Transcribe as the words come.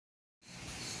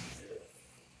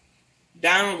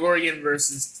Dinogorgon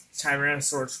versus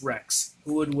Tyrannosaurus Rex.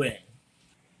 Who would win?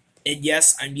 And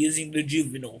yes, I'm using the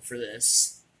juvenile for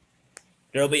this.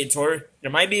 There'll be a tour.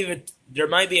 There might be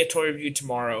a tour review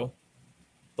tomorrow,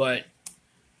 but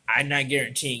I'm not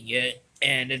guaranteeing it,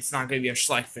 and it's not going to be a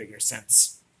Schleich figure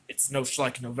since it's no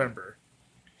Schleich November.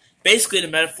 Basically, the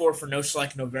metaphor for no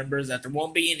Schleich November is that there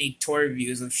won't be any toy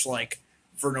reviews of Schleich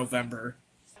for November.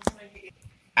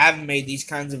 I haven't made these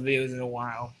kinds of videos in a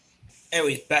while.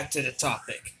 Anyways, back to the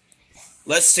topic.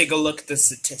 Let's take a look at the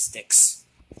statistics.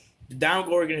 The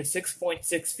Dinogorgon is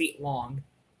 6.6 feet long,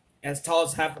 as tall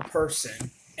as half a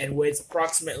person, and weighs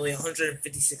approximately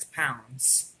 156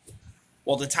 pounds,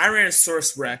 while the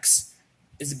Tyrannosaurus Rex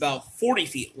is about 40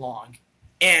 feet long,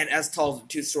 and as tall as a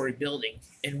two-story building,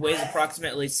 and weighs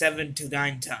approximately 7 to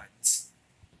 9 tons.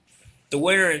 The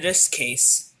winner in this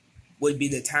case would be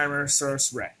the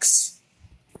Tyrannosaurus Rex.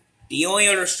 The only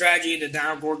other strategy the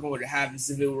Dinogorgon would have is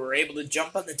if it were able to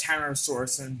jump on the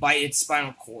Tyrannosaurus and bite its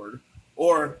spinal cord,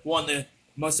 or one of the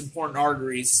most important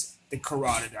arteries, the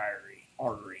carotid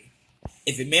artery.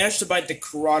 If it managed to bite the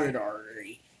carotid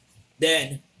artery,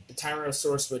 then the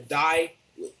Tyrannosaurus would die,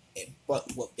 but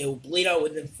it will bleed out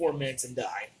within 4 minutes and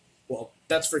die. Well,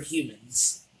 that's for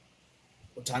humans.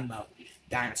 We're talking about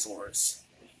dinosaurs.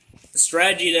 The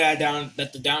strategy that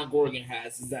the Dinogorgon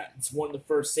has is that it's one of the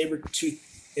first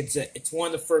It's one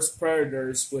of the first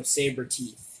predators with saber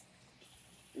teeth.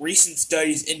 Recent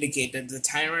studies indicate that the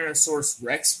Tyrannosaurus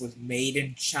Rex was made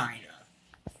in China.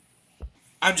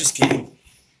 I'm just kidding.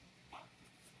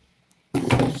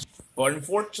 But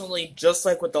unfortunately, just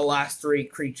like with the last three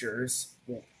creatures,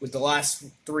 with the last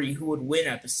three who would win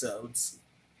episodes,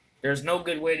 there's no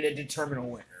good way to determine a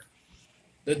winner.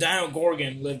 The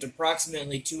Dinogorgon lived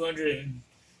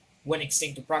went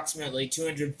extinct approximately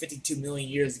 252 million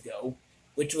years ago,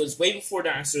 which was way before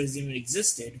dinosaurs even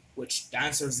existed, which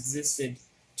dinosaurs existed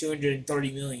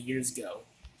 230 million years ago.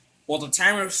 While the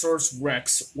Tyrannosaurus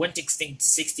Rex went extinct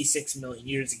 66 million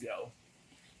years ago,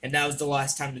 and that was the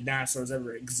last time the dinosaurs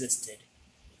ever existed.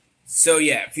 So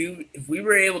yeah, if we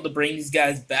were able to bring these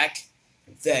guys back,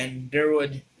 then there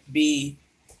would be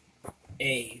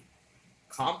a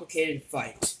complicated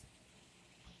fight.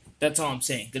 That's all I'm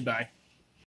saying. Goodbye.